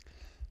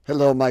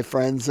Hello, my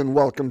friends, and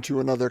welcome to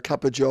another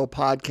Cup of Joe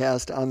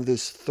podcast on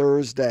this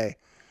Thursday,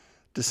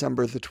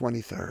 December the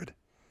 23rd.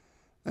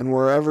 And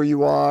wherever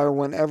you are,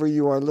 whenever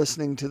you are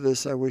listening to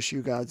this, I wish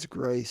you God's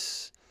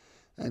grace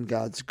and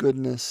God's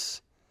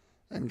goodness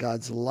and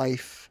God's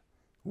life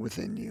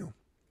within you.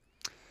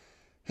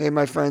 Hey,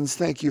 my friends,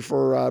 thank you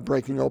for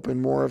breaking open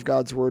more of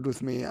God's Word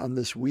with me on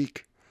this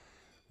week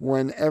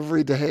when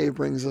every day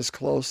brings us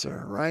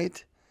closer,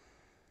 right?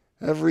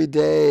 Every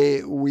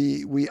day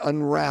we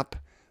unwrap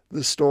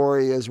the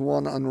story as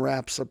one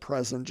unwraps a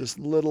present, just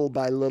little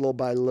by little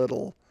by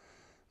little,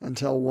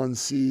 until one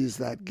sees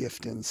that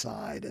gift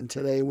inside. And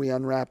today we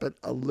unwrap it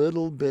a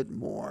little bit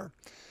more.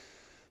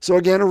 So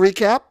again, a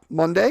recap.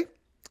 Monday,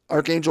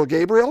 Archangel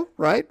Gabriel,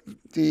 right?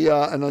 The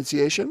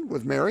Annunciation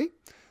with Mary.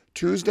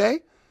 Tuesday,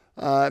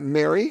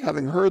 Mary,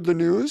 having heard the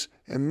news,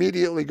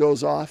 immediately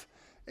goes off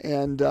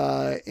and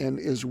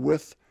is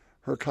with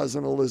her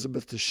cousin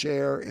Elizabeth to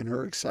share in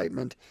her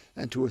excitement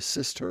and to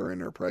assist her in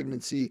her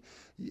pregnancy.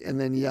 And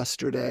then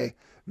yesterday,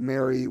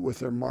 Mary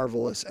with her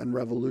marvelous and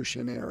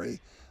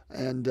revolutionary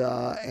and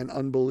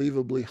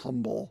unbelievably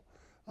humble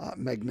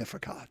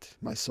Magnificat.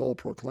 My soul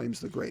proclaims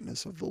the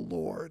greatness of the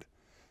Lord.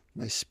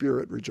 My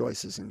spirit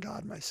rejoices in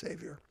God, my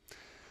Savior.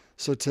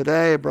 So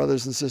today,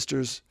 brothers and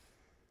sisters,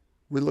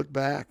 we look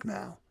back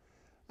now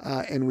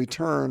and we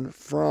turn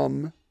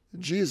from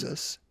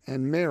Jesus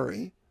and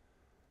Mary.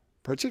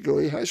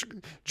 Particularly,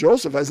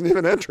 Joseph hasn't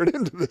even entered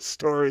into this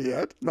story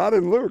yet. Not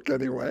in Luke,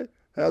 anyway.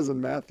 Has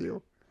in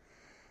Matthew.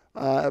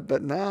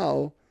 But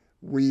now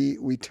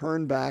we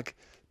turn back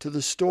to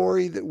the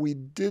story that we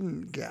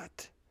didn't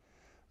get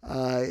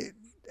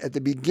at the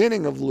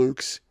beginning of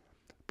Luke's,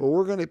 but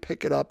we're going to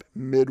pick it up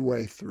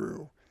midway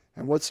through.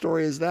 And what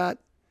story is that?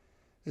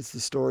 It's the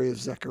story of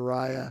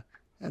Zechariah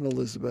and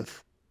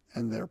Elizabeth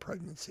and their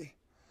pregnancy.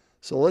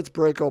 So let's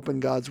break open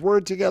God's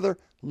Word together.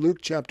 Luke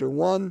chapter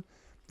 1.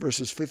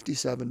 Verses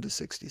 57 to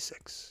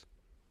 66.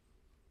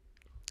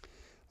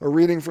 A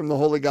reading from the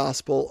Holy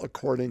Gospel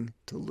according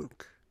to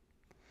Luke.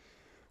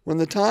 When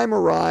the time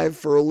arrived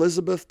for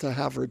Elizabeth to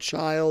have her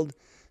child,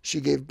 she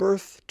gave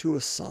birth to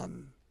a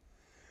son.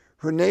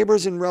 Her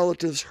neighbors and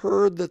relatives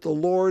heard that the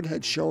Lord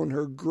had shown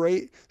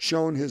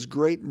his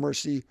great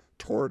mercy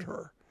toward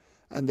her,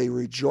 and they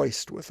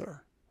rejoiced with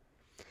her.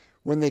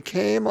 When they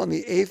came on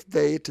the 8th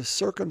day to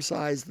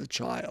circumcise the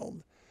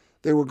child,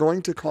 they were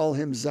going to call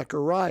him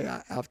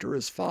Zechariah after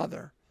his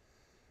father.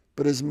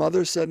 But his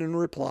mother said in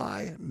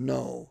reply,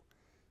 "No,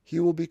 he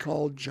will be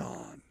called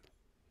John."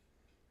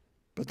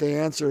 But they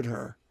answered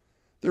her,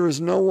 "There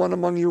is no one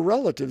among your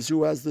relatives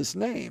who has this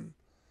name."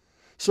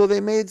 So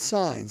they made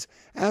signs,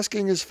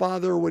 asking his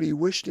father what he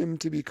wished him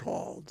to be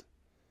called.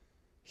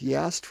 He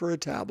asked for a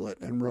tablet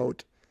and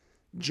wrote,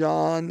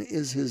 "John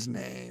is his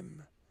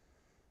name."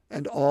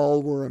 And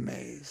all were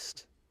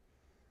amazed.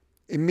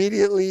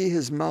 Immediately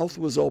his mouth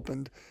was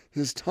opened,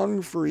 his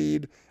tongue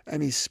freed,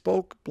 and he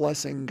spoke,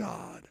 blessing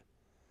God.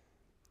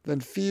 Then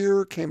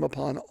fear came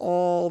upon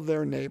all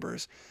their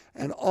neighbors,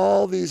 and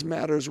all these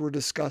matters were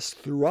discussed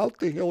throughout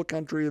the hill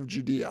country of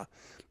Judea.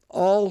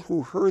 All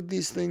who heard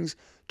these things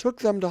took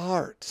them to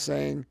heart,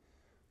 saying,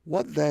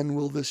 "What then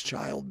will this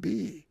child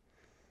be?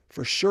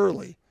 For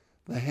surely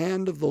the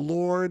hand of the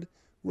Lord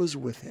was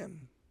with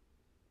him."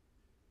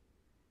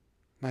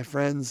 My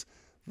friends,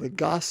 the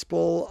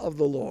gospel of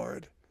the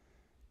Lord.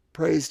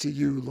 Praise to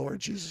you,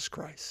 Lord Jesus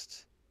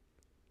Christ.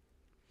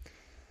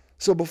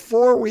 So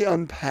before we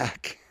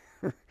unpack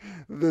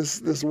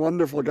this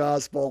wonderful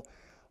gospel,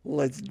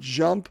 let's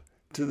jump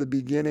to the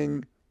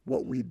beginning,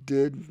 what we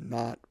did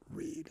not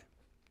read.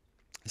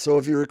 So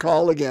if you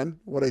recall again,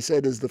 what I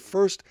said is the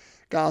first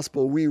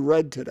gospel we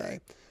read today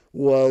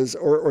was,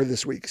 or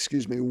this week,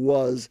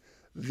 was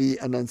the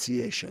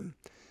Annunciation.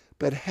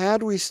 But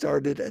had we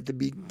started at the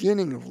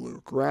beginning of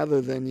Luke rather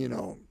than,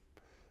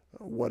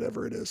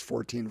 whatever it is,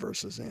 14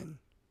 verses in,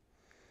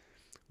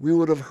 we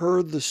would have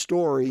heard the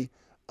story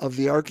of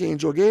the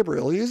Archangel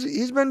Gabriel.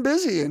 He's been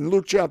busy in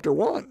Luke chapter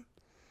 1.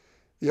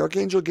 The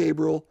Archangel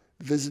Gabriel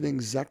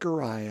visiting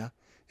Zechariah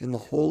in the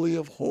Holy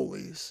of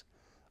Holies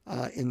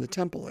in the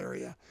temple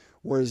area,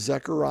 where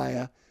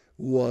Zechariah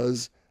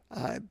was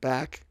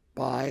back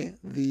by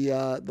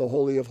the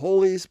Holy of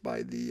Holies,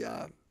 by the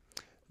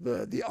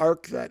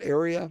ark, that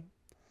area.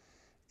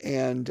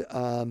 And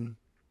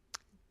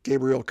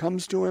Gabriel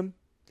comes to him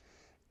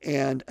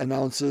and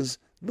announces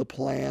the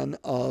plan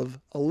of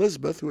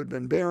Elizabeth, who had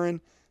been barren,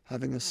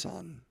 having a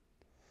son.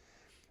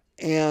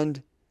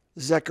 And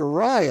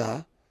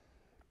Zechariah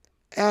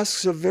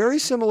asks a very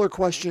similar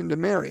question to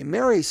Mary.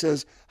 Mary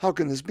says, "How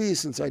can this be,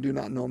 since I do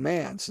not know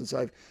man? Since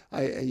I'm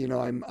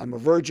a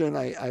virgin,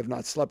 I have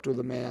not slept with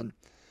a man."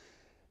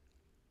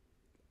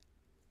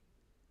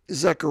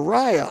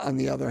 Zechariah, on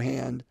the other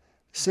hand,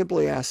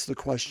 simply asks the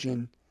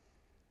question,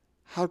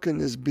 "How can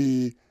this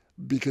be,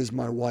 because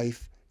my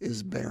wife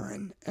is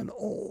barren and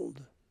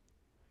old?"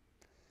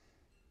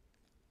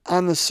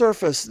 On the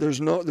surface,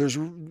 there's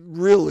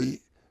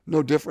really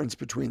no difference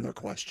between their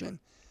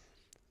question.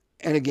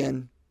 And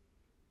again,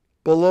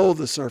 below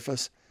the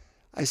surface,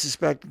 I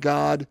suspect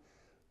God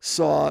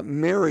saw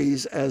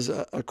Mary's as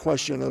a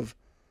question of,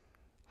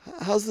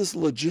 how's this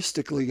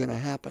logistically going to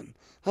happen?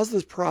 How's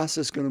this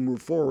process going to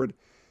move forward?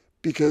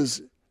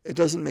 Because it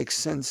doesn't make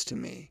sense to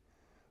me.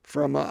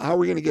 From how are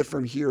we going to get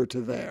from here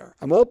to there?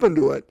 I'm open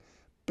to it,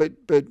 but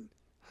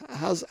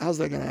how's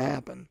that going to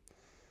happen?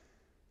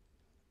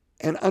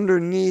 And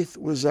underneath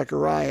with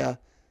Zechariah,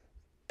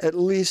 at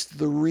least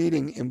the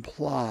reading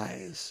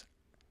implies,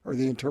 or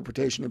the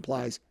interpretation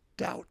implies,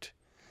 doubt.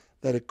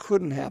 That it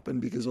couldn't happen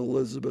because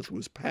Elizabeth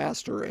was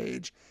past her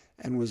age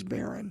and was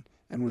barren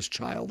and was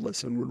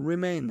childless and would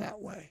remain that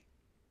way.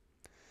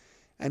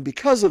 And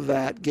because of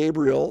that,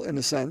 Gabriel, in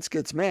a sense,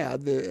 gets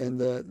mad,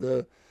 and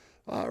I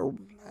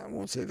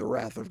won't say the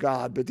wrath of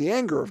God, but the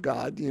anger of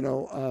God,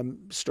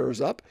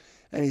 stirs up,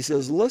 and he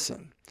says,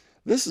 listen,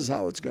 this is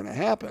how it's going to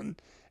happen,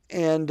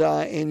 and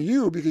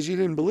you, because you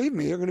didn't believe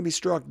me, are going to be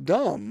struck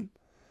dumb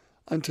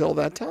until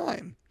that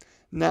time.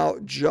 Now,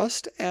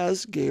 just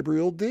as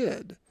Gabriel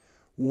did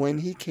when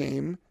he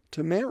came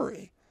to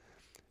Mary,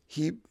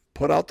 he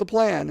put out the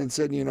plan and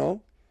said,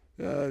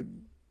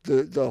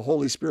 the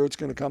Holy Spirit's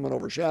going to come and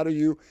overshadow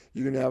you.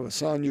 You're going to have a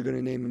son. You're going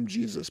to name him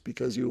Jesus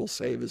because he will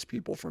save his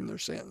people from their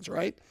sins,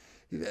 right?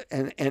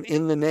 And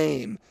in the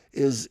name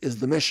is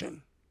the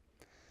mission.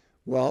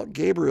 Well,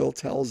 Gabriel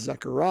tells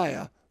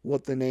Zechariah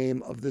what the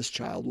name of this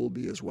child will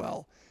be as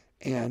well,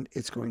 and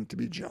it's going to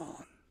be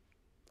John.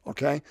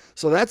 Okay,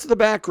 so that's the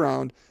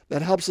background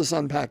that helps us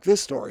unpack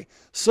this story.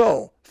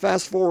 So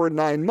fast forward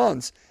 9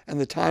 months, and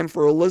the time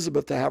for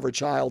Elizabeth to have her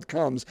child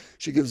comes.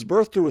 She gives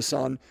birth to a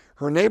son.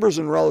 Her neighbors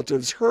and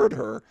relatives heard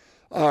that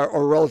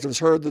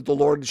the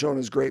Lord had shown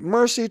his great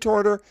mercy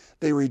toward her.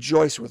 They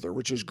rejoice with her,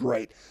 which is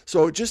great.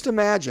 So just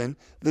imagine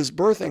this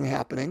birthing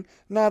happening,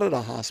 not at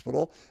a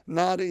hospital,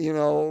 not,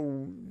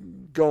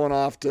 going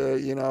off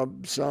to,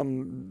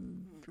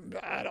 some,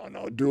 I don't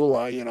know,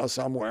 doula,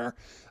 somewhere,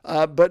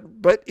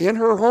 but in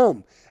her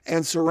home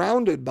and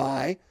surrounded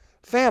by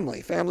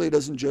family. Family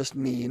doesn't just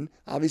mean,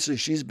 obviously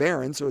she's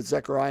barren, so it's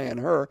Zechariah and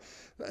her.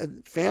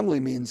 Family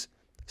means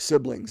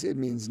siblings. It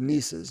means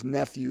nieces,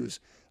 nephews,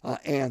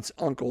 aunts,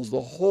 uncles. The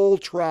whole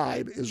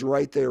tribe is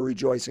right there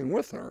rejoicing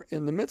with her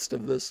in the midst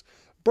of this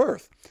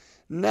birth.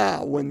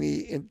 Now, when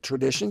the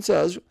tradition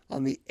says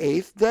on the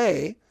 8th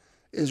day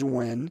is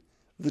when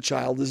the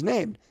child is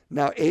named.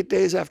 Now, 8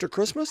 days after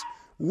Christmas,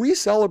 we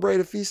celebrate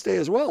a feast day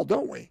as well,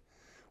 don't we?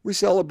 We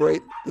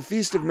celebrate the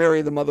Feast of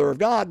Mary, the Mother of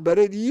God, but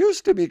it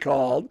used to be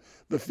called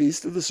the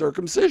Feast of the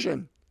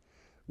Circumcision,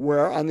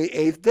 where on the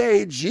 8th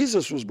day,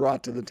 Jesus was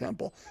brought to the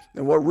temple.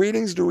 And what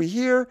readings do we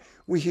hear?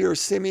 We hear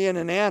Simeon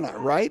and Anna,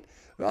 right?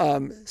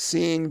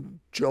 Seeing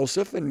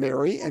Joseph and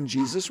Mary and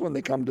Jesus when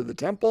they come to the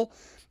temple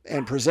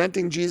and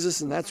presenting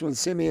Jesus. And that's when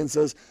Simeon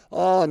says,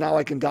 oh, now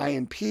I can die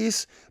in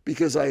peace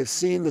because I have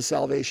seen the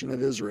salvation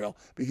of Israel,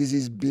 because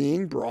he's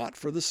being brought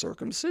for the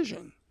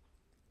circumcision.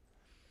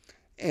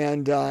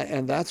 And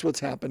that's what's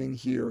happening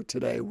here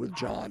today with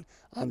John.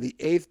 On the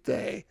 8th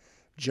day,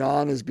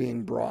 John is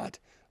being brought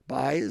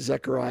by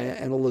Zechariah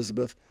and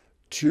Elizabeth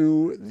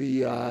to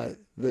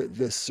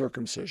this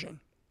circumcision.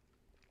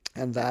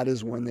 And that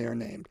is when they are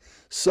named.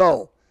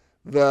 So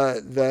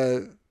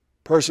the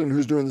person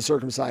who's doing the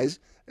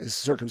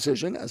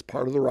circumcision as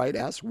part of the rite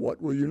asks,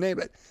 what will you name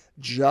it?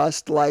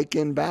 Just like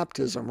in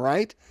baptism,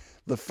 right?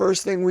 The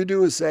first thing we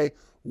do is say,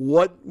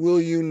 what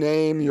will you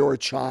name your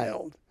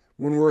child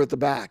when we're at the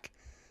back?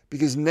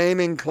 Because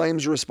naming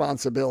claims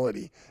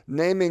responsibility.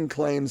 Naming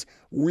claims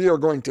we are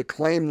going to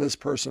claim this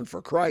person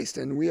for Christ,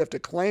 and we have to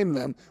claim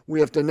them. We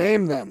have to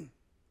name them.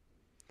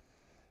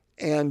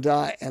 And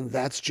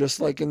that's just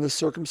like in the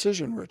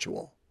circumcision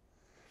ritual,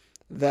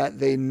 that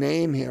they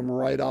name him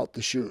right out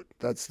the chute.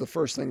 That's the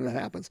first thing that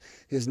happens.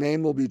 His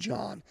name will be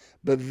John.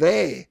 But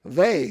they,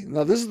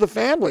 now this is the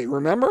family,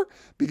 remember?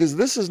 Because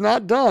this is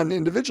not done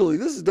individually.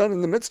 This is done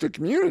in the midst of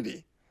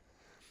community.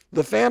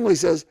 The family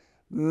says,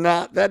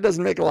 that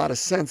doesn't make a lot of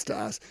sense to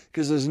us,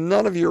 because there's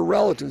none of your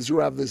relatives who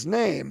have this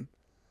name,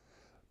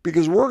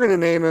 because we're going to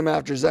name him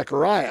after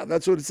Zechariah.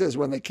 That's what it says.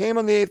 When they came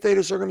on the 8th day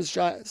to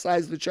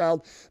circumcise the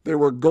child, they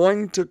were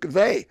going to,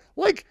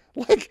 like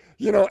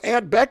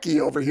Aunt Becky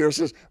over here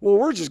says, well,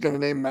 we're just going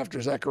to name him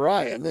after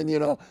Zechariah. And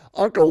then,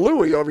 Uncle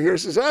Louie over here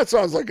says, that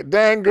sounds like a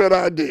dang good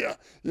idea.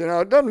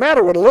 It doesn't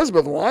matter what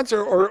Elizabeth wants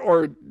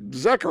or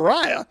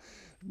Zechariah,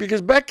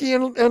 because Becky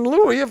and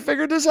Louie have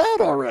figured this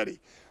out already.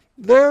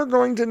 They're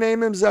going to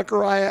name him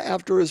Zechariah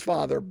after his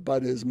father,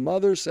 but his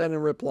mother said in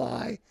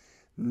reply,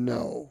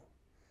 no,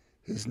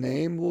 his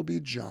name will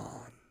be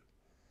John,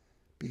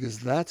 because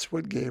that's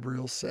what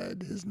Gabriel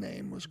said his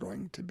name was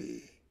going to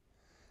be.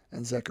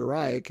 And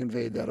Zechariah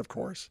conveyed that, of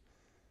course,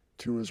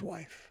 to his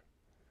wife.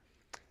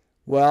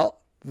 Well,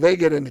 they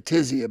get in a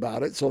tizzy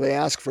about it, so they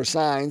ask for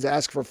signs,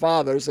 ask for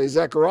fathers, say,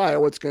 Zechariah,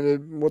 what's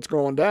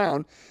going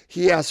down?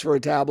 He asks for a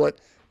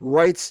tablet,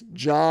 writes,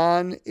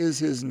 John is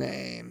his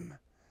name.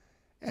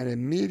 And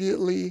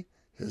immediately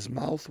his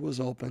mouth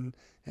was open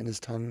and his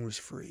tongue was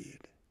freed.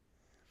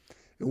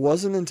 It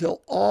wasn't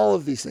until all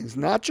of these things,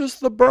 not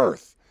just the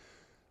birth,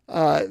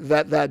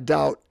 that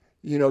doubt,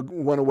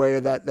 went away,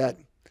 or that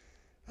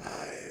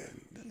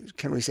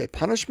can we say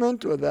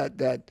punishment, or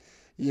that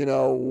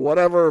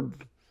whatever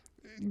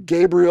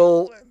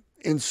Gabriel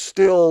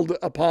instilled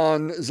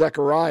upon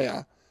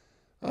Zechariah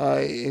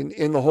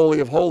in the Holy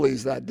of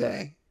Holies that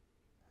day.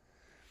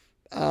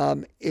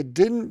 It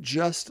didn't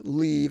just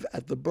leave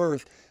at the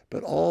birth,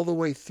 but all the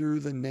way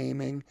through the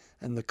naming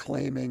and the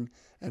claiming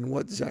and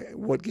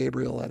what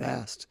Gabriel had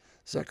asked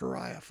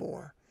Zechariah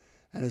for.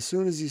 And as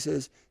soon as he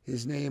says,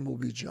 his name will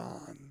be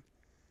John,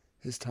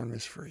 his tongue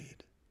is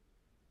freed.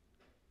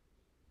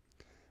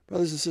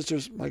 Brothers and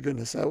sisters, my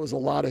goodness, that was a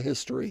lot of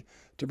history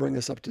to bring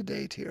us up to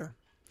date here.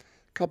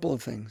 A couple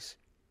of things.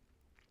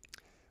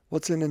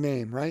 What's in a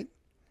name, right?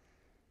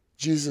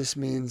 Jesus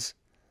means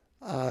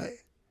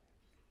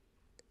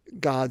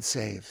God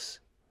saves.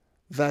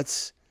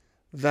 That's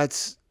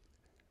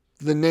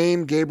the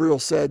name Gabriel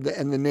said,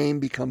 and the name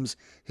becomes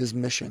his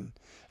mission.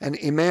 And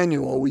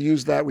Emmanuel, we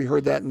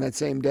heard that in that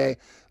same day,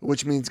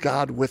 which means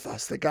God with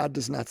us, that God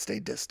does not stay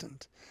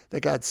distant,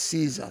 that God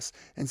sees us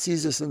and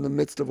sees us in the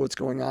midst of what's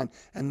going on,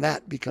 and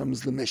that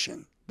becomes the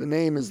mission. The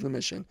name is the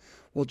mission.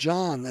 Well,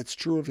 John, that's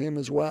true of him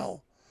as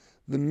well.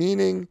 The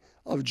meaning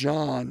of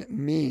John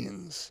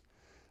means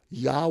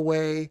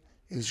Yahweh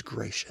is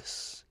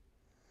gracious.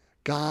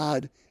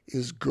 God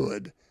is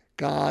good.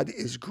 God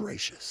is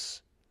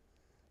gracious.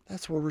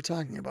 That's what we're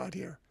talking about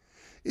here,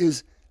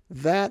 is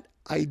that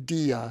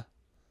idea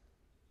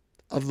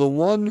of the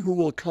one who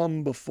will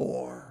come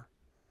before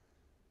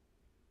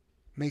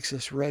makes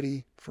us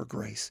ready for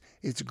grace.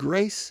 It's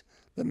grace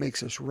that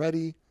makes us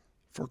ready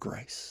for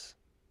grace.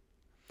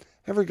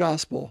 Every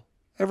gospel,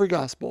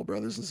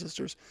 brothers and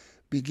sisters,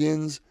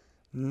 begins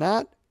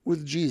not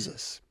with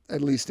Jesus,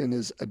 at least in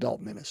his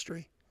adult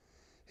ministry.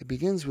 It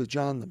begins with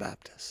John the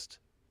Baptist.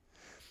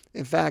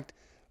 In fact,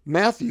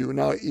 Matthew,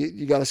 now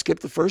you got to skip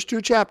the first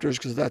two chapters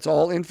because that's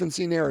all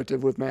infancy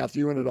narrative with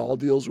Matthew, and it all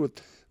deals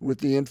with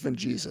the infant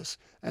Jesus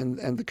and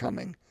the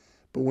coming.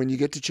 But when you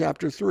get to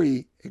chapter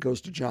 3, it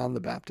goes to John the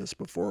Baptist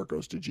before it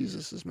goes to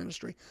Jesus'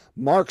 ministry.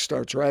 Mark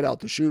starts right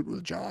out the chute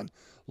with John.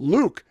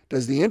 Luke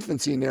does the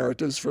infancy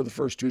narratives for the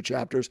first two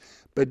chapters,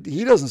 but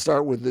he doesn't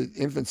start with the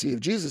infancy of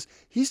Jesus.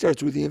 He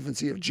starts with the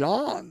infancy of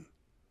John.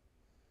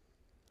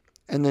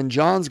 And then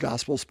John's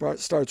gospel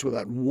starts with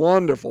that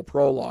wonderful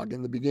prologue.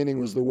 In the beginning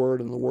was the Word,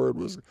 and the Word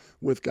was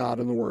with God,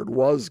 and the Word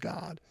was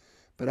God.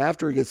 But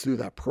after he gets through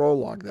that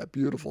prologue, that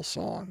beautiful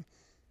song,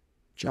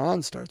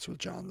 John starts with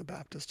John the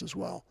Baptist as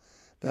well.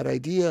 That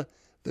idea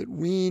that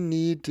we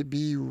need to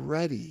be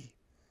ready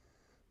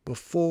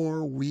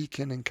before we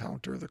can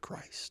encounter the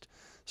Christ.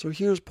 So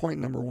here's point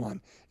number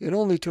 1. It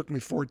only took me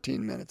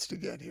 14 minutes to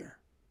get here.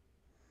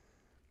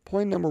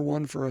 Point number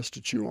 1 for us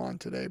to chew on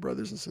today,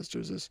 brothers and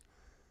sisters, is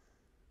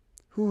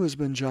who has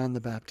been John the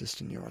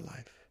Baptist in your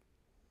life?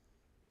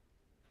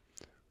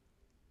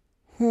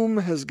 Whom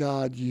has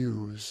God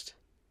used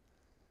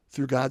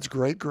through God's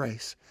great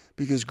grace?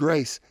 Because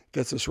grace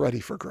gets us ready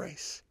for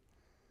grace.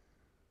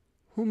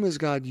 Whom has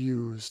God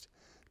used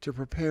to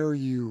prepare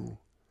you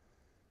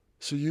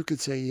so you could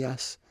say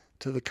yes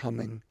to the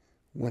coming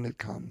when it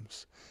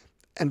comes?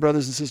 And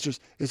brothers and sisters,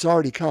 it's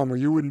already come, or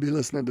you wouldn't be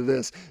listening to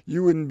this.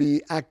 You wouldn't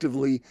be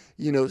actively,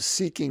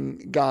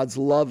 seeking God's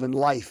love and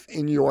life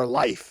in your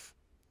life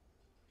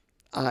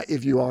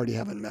if you already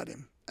haven't met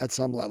him at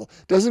some level.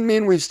 Doesn't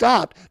mean we've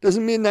stopped.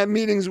 Doesn't mean that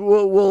meetings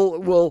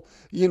will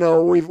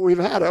we've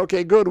had it.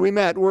 Okay, good, we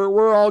met.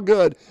 We're all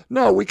good.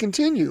 No, we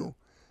continue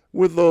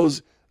with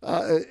those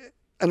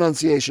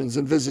annunciations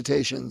and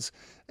visitations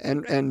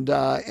and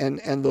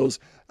those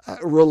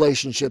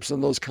relationships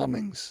and those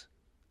comings.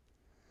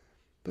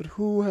 But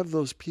who have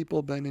those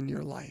people been in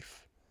your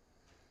life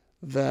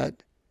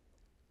that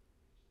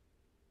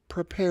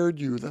prepared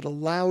you, that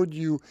allowed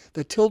you,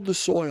 that tilled the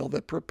soil,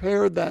 that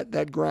prepared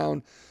that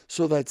ground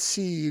so that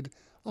seed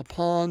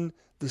upon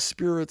the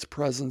Spirit's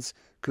presence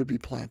could be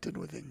planted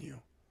within you?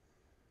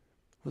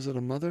 Was it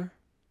a mother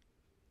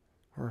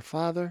or a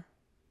father?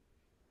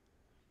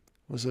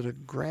 Was it a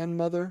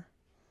grandmother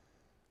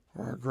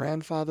or a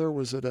grandfather?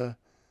 Was it a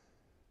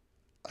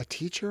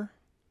teacher?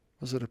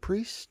 Was it a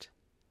priest?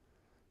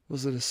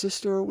 Was it a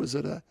sister? Was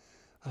it a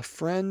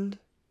friend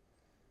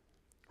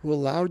who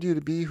allowed you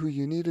to be who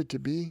you needed to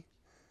be?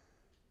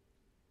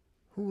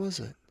 Who was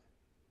it?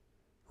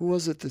 Who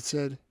was it that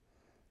said,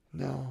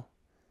 no,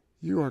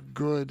 you are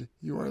good,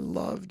 you are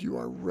loved, you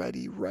are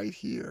ready right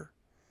here.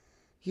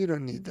 You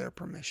don't need their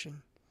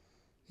permission.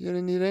 You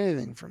don't need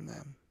anything from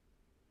them.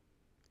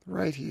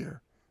 Right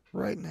here,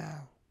 right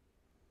now.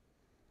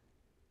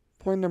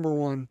 Point number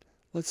 1,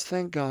 let's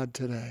thank God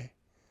today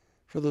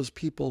for those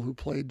people who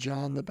played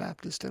John the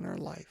Baptist in our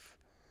life,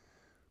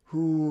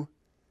 who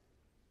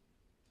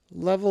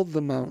leveled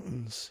the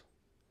mountains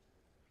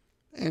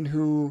and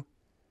who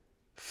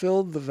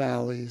filled the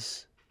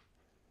valleys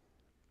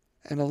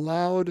and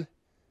allowed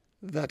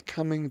that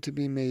coming to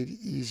be made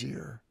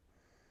easier,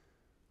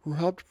 who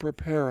helped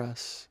prepare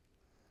us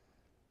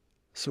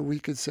so we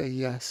could say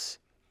yes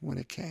when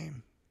it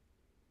came.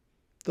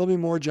 There'll be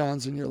more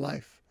Johns in your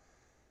life,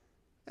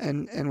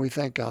 and we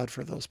thank God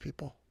for those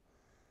people.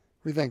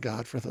 We thank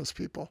God for those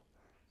people,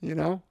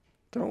 don't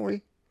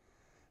we?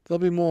 There'll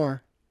be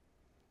more.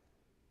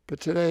 But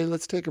today,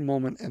 let's take a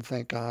moment and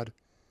thank God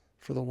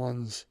for the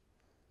ones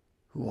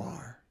who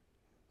are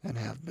and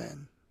have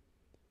been.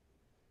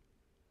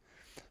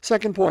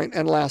 Second point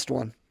and last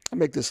one. I'll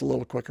make this a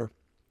little quicker.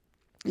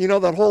 You know,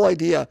 that whole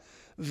idea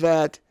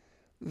that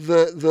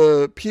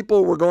the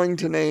people were going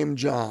to name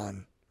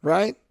John,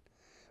 right?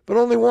 But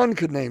only one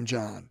could name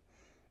John.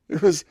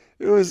 It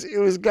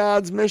was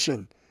God's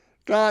mission.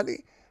 God,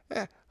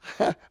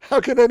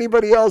 how could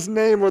anybody else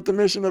name what the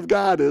mission of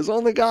God is?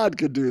 Only God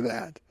could do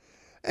that.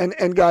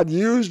 And God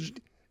used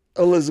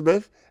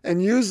Elizabeth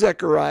and used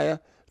Zechariah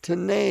to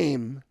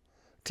name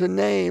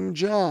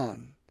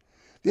John.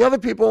 The other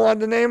people wanted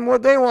to name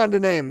what they wanted to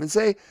name and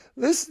say,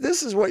 this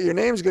is what your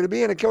name's going to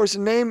be. And of course, a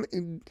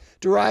name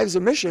derives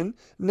a mission.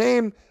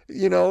 Name,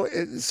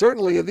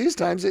 certainly at these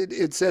times,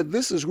 it said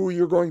this is who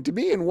you're going to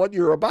be and what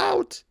you're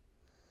about.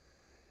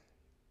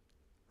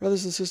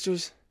 Brothers and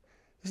sisters,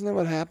 isn't that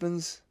what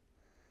happens?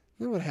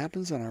 Isn't that what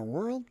happens in our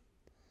world?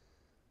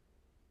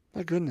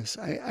 My goodness,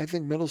 I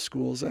think middle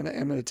schools, and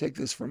I'm going to take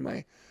this from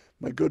my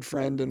good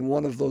friend and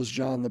one of those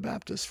John the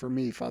Baptists for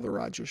me, Father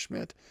Roger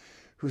Schmidt,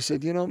 who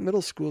said,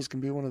 middle schools can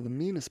be one of the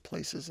meanest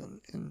places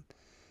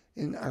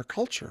in our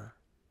culture.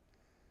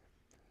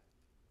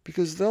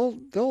 Because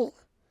they'll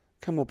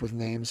come up with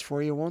names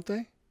for you, won't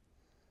they?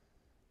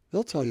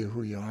 They'll tell you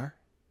who you are.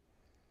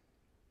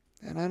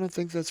 And I don't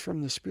think that's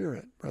from the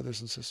Spirit,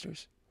 brothers and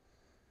sisters.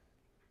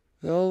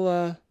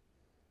 They'll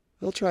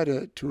try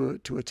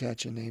to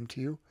attach a name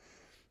to you.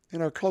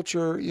 In our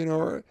culture, you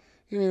don't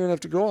even have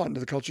to go onto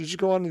the culture. Just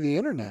go onto the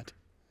internet,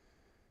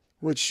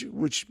 which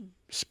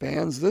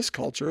spans this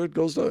culture. It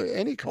goes to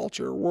any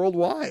culture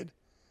worldwide.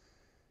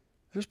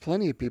 There's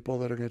plenty of people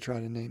that are going to try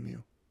to name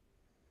you.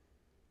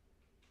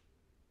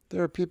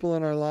 There are people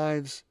in our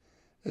lives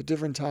at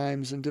different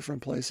times in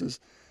different places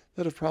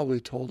that have probably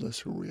told us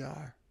who we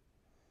are,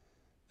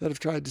 that have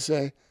tried to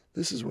say,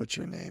 this is what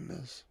your name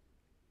is,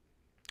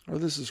 or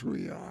this is who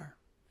you are.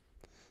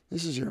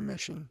 This is your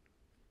mission.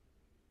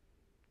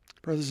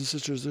 Brothers and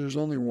sisters, there's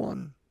only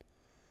one.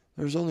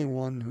 There's only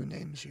one who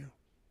names you.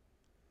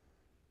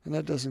 And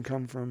that doesn't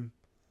come from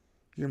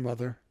your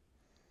mother,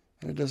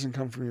 and it doesn't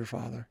come from your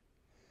father.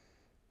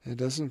 And it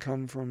doesn't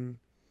come from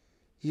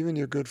even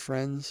your good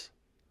friends.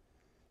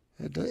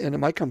 And it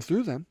might come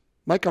through them.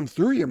 Might come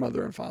through your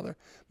mother and father.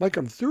 Might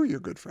come through your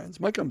good friends.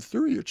 Might come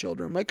through your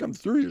children. Might come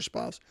through your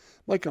spouse.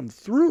 Might come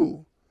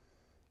through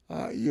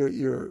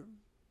your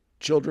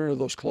children or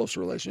those close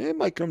relations. It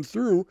might come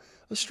through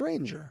a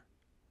stranger.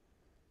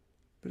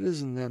 But it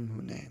isn't them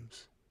who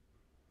names.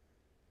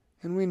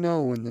 And we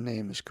know when the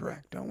name is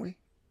correct, don't we?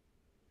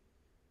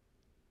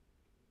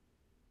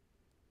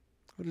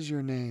 What is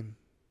your name?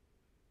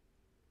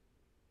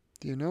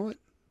 Do you know it?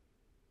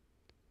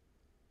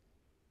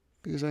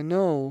 Because I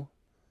know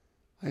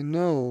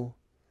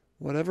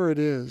whatever it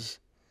is,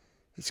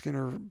 it's going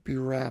to be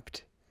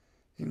wrapped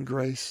in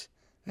grace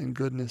and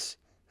goodness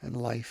and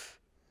life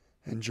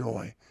and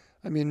joy.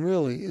 I mean,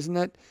 really,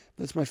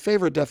 that's my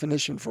favorite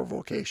definition for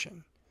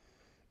vocation,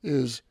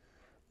 is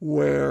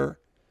where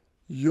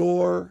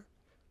your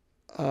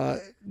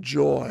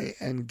joy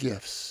and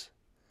gifts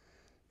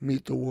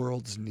meet the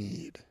world's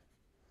need.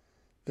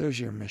 There's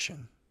your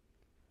mission.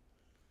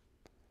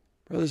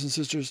 Brothers and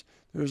sisters,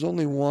 there's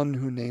only one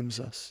who names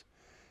us,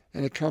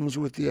 and it comes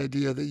with the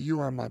idea that you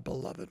are my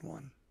beloved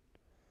one.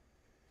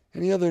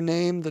 Any other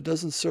name that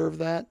doesn't serve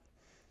that,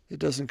 it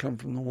doesn't come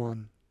from the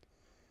one.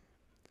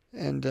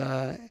 And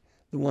the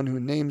one who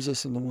names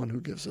us and the one who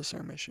gives us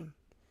our mission.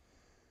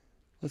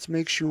 Let's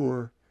make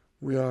sure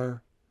we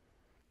are,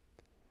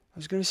 I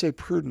was going to say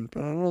prudent,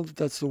 but I don't know that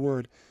that's the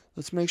word.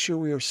 Let's make sure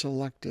we are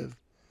selective.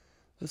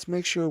 Let's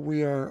make sure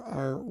we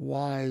are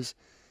wise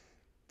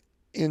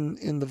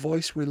in the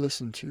voice we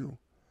listen to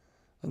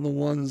and the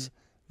ones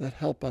that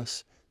help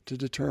us to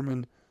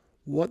determine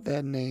what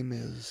that name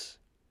is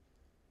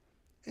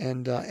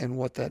and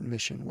what that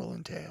mission will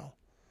entail.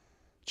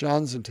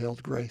 John's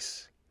entailed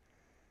grace.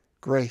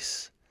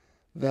 Grace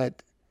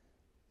that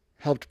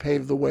helped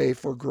pave the way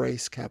for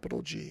grace,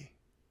 capital G.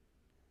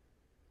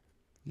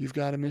 You've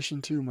got a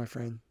mission too, my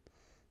friend,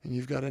 and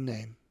you've got a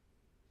name.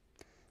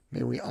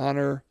 May we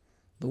honor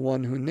the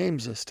one who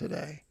names us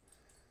today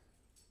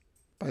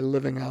by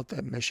living out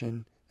that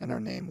mission and our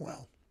name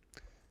well.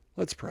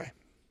 Let's pray.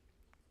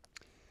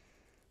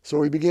 So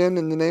we begin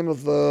in the name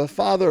of the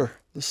Father,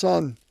 the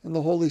Son, and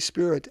the Holy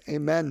Spirit.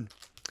 Amen.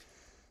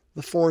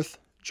 The fourth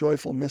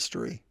joyful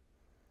mystery,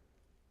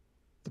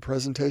 the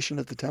presentation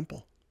at the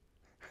temple.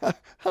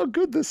 How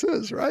good this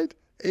is, right?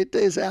 8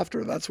 days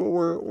after, that's what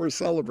we're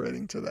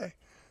celebrating today.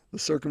 The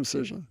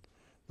circumcision,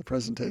 the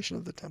presentation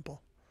of the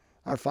temple.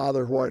 Our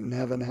Father who art in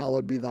heaven,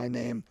 hallowed be thy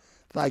name.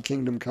 Thy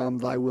kingdom come,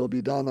 thy will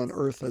be done on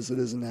earth as it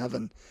is in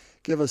heaven.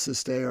 Give us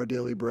this day our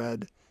daily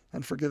bread,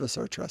 and forgive us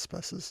our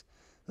trespasses,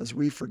 as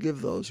we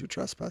forgive those who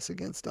trespass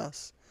against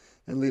us.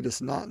 And lead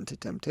us not into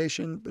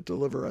temptation, but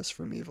deliver us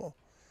from evil.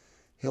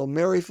 Hail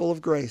Mary, full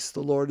of grace, the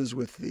Lord is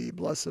with thee.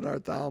 Blessed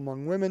art thou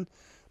among women.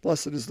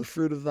 Blessed is the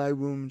fruit of thy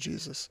womb,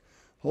 Jesus.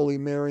 Holy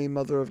Mary,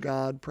 Mother of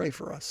God, pray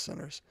for us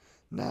sinners,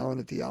 now and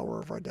at the hour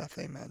of our death.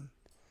 Amen.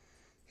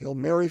 Hail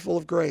Mary, full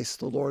of grace,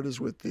 the Lord is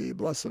with thee.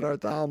 Blessed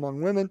art thou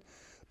among women.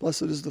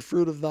 Blessed is the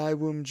fruit of thy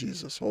womb,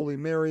 Jesus. Holy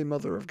Mary,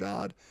 Mother of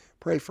God,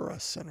 pray for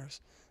us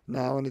sinners,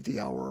 now and at the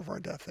hour of our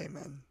death.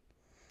 Amen.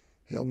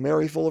 Hail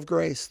Mary, full of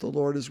grace, the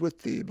Lord is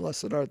with thee.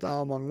 Blessed art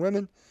thou among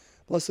women.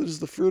 Blessed is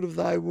the fruit of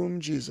thy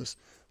womb, Jesus.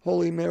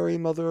 Holy Mary,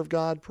 Mother of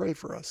God, pray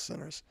for us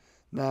sinners,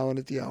 now and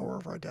at the hour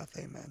of our death.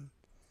 Amen.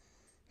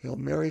 Hail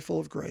Mary, full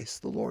of grace,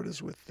 the Lord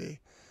is with thee.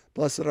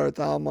 Blessed art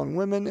thou among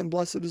women, and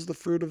blessed is the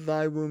fruit of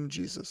thy womb,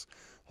 Jesus.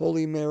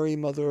 Holy Mary,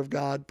 Mother of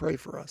God, pray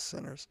for us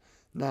sinners,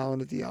 now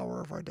and at the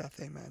hour of our death.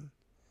 Amen.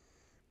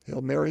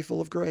 Hail Mary, full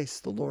of grace,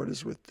 the Lord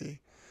is with thee.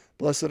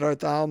 Blessed art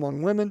thou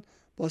among women,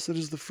 blessed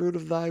is the fruit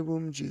of thy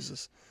womb,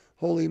 Jesus.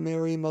 Holy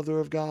Mary, Mother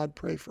of God,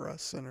 pray for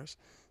us sinners,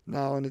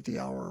 now and at the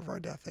hour of our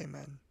death.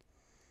 Amen.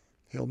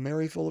 Hail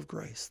Mary, full of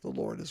grace, the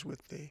Lord is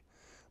with thee.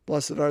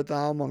 Blessed art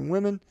thou among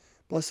women,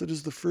 blessed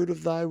is the fruit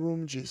of thy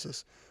womb,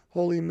 Jesus.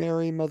 Holy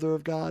Mary, Mother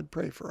of God,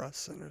 pray for us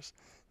sinners,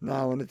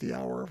 now and at the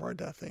hour of our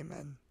death.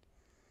 Amen.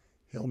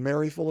 Hail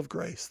Mary, full of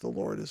grace, the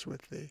Lord is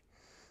with thee.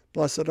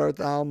 Blessed art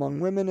thou among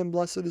women, and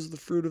blessed is the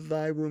fruit of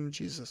thy womb,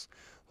 Jesus.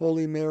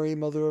 Holy Mary,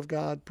 Mother of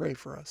God, pray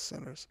for us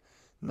sinners,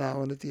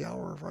 now and at the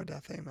hour of our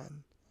death.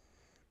 Amen.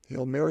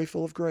 Hail Mary,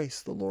 full of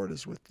grace, the Lord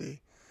is with thee.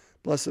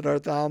 Blessed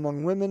art thou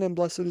among women, and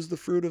blessed is the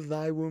fruit of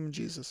thy womb,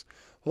 Jesus.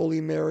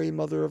 Holy Mary,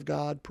 Mother of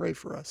God, pray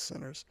for us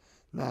sinners,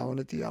 now and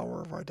at the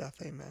hour of our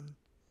death. Amen.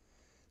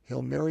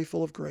 Hail Mary,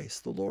 full of grace,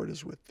 the Lord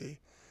is with thee.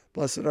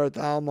 Blessed art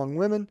thou among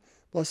women,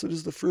 blessed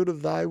is the fruit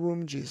of thy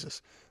womb,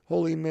 Jesus.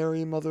 Holy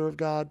Mary, Mother of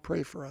God,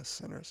 pray for us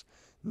sinners,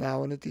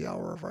 now and at the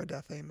hour of our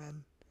death.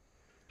 Amen.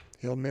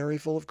 Hail Mary,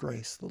 full of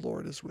grace, the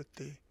Lord is with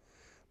thee.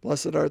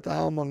 Blessed art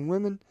thou among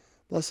women,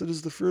 blessed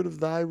is the fruit of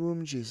thy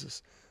womb,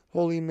 Jesus.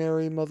 Holy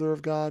Mary, Mother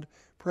of God,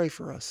 pray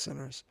for us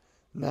sinners,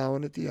 now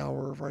and at the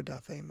hour of our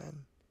death.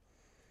 Amen.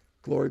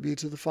 Glory be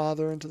to the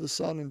Father, and to the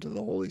Son, and to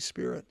the Holy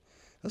Spirit,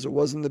 as it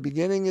was in the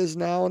beginning, is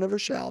now, and ever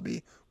shall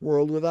be,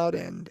 world without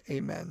end.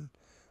 Amen.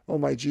 O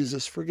my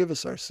Jesus, forgive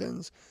us our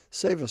sins,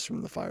 save us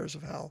from the fires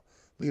of hell,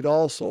 lead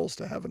all souls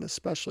to heaven,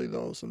 especially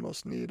those in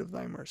most need of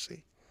thy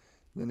mercy.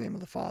 In the name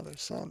of the Father,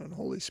 Son, and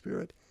Holy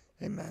Spirit.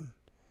 Amen.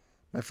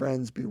 My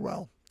friends, be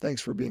well.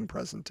 Thanks for being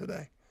present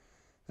today.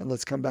 And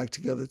let's come back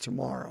together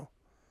tomorrow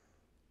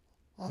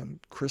on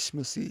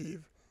Christmas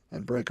Eve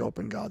and break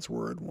open God's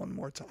Word one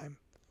more time.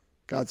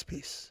 God's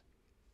peace.